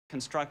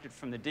constructed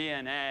from the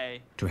DNA.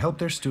 To help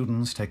their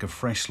students take a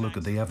fresh look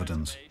at the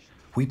evidence,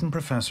 Wheaton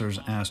professors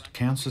asked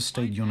Kansas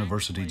State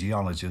University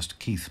geologist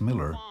Keith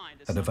Miller,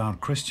 a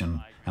devout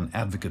Christian and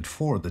advocate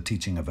for the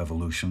teaching of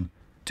evolution,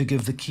 to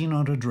give the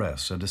keynote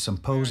address at a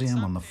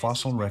symposium on the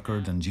fossil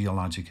record and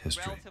geologic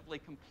history. Relatively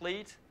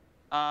complete.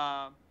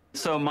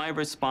 So my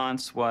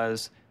response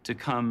was to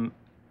come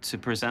to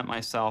present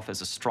myself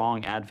as a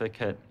strong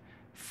advocate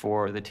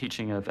for the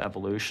teaching of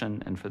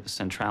evolution and for the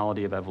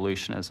centrality of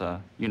evolution as a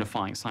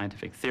unifying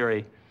scientific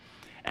theory,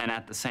 and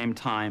at the same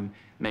time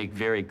make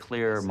very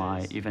clear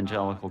my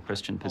evangelical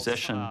Christian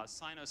position.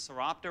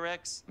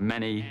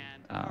 Many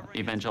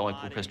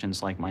evangelical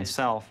Christians like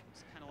myself,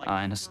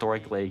 and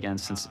historically, again,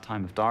 since the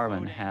time of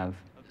Darwin, have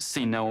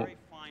seen no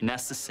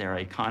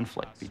necessary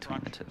conflict between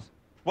the two.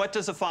 What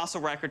does the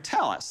fossil record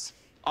tell us?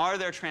 Are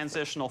there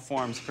transitional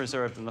forms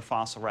preserved in the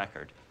fossil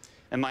record?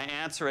 And my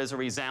answer is a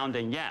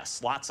resounding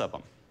yes, lots of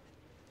them.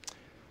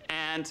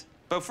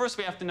 But first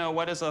we have to know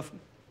what is a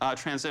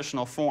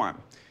transitional form.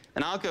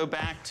 And I'll go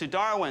back to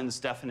Darwin's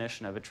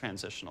definition of a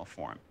transitional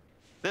form.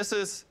 This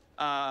is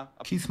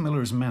Keith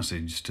Miller's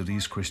message to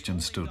these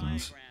Christian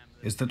students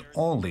is that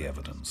all the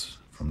evidence,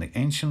 from the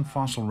ancient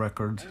fossil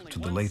record to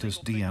the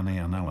latest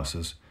DNA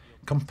analysis,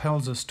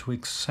 compels us to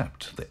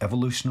accept the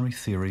evolutionary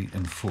theory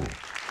in full.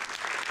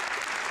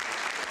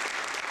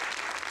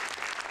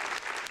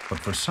 But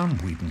for some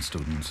Wheaton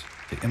students,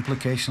 the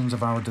implications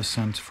of our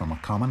descent from a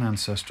common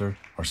ancestor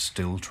are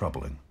still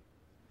troubling.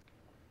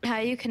 How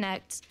you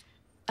connect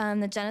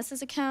the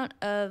Genesis account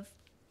of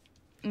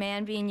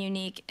man being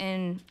unique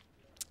in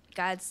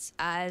God's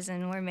eyes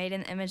and we're made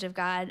in the image of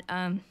God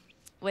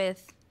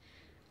with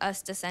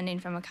us descending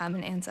from a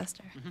common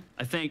ancestor.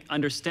 I think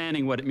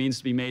understanding what it means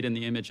to be made in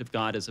the image of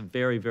God is a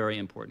very, very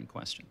important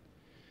question.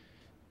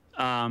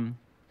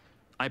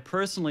 I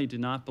personally do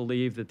not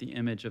believe that the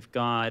image of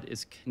God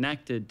is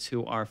connected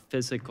to our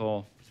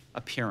physical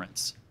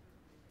appearance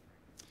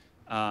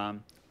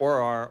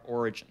or our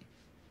origin,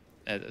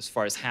 as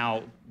far as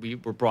how we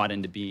were brought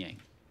into being.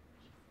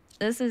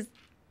 This is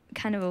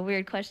kind of a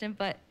weird question,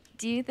 but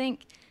do you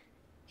think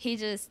he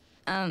just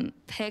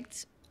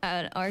picked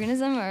an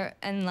organism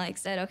and like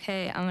said,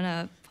 okay, I'm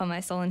gonna put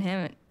my soul in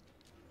him?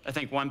 I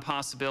think one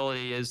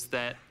possibility is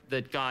that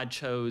God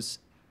chose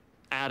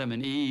Adam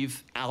and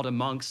Eve out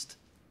amongst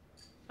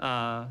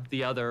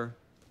the other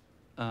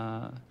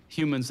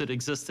humans that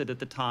existed at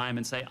the time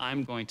and say,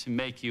 I'm going to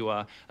make you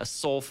a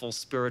soulful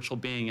spiritual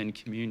being in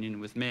communion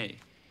with me.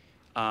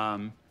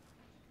 I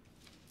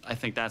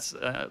think that's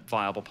a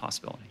viable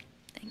possibility.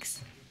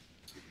 Thanks.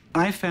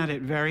 I found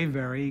it very,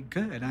 very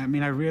good. I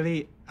mean,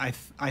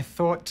 I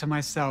thought to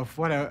myself,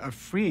 what a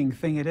freeing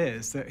thing it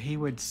is that he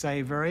would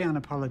say very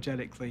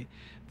unapologetically,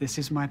 this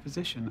is my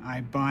position.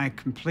 I buy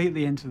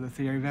completely into the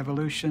theory of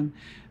evolution.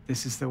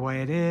 This is the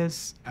way it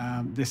is.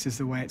 This is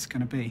the way it's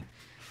going to be.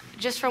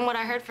 Just from what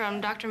I heard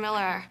from Dr.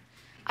 Miller,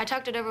 I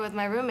talked it over with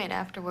my roommate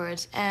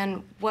afterwards,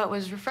 and what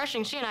was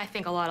refreshing, she and I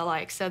think a lot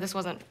alike, so this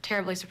wasn't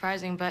terribly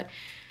surprising, but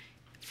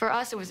for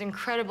us it was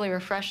incredibly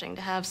refreshing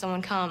to have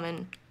someone come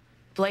and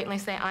blatantly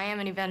say, I am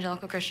an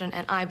evangelical Christian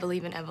and I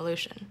believe in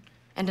evolution,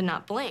 and to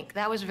not blink.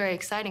 That was very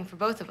exciting for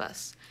both of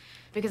us,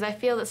 because I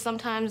feel that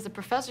sometimes the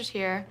professors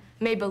here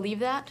may believe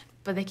that,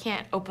 but they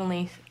can't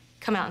openly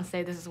come out and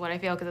say, this is what I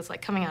feel, because it's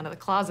like coming out of the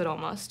closet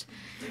almost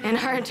in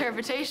our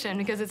interpretation,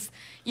 because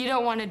you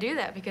don't want to do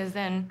that, because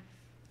then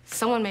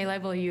someone may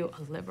label you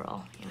a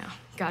liberal, you know,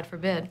 God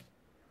forbid.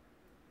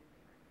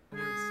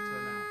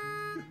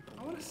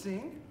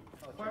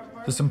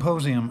 The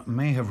symposium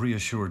may have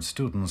reassured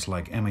students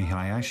like Emi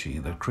Hayashi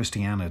that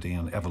Christianity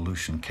and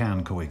evolution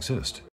can coexist.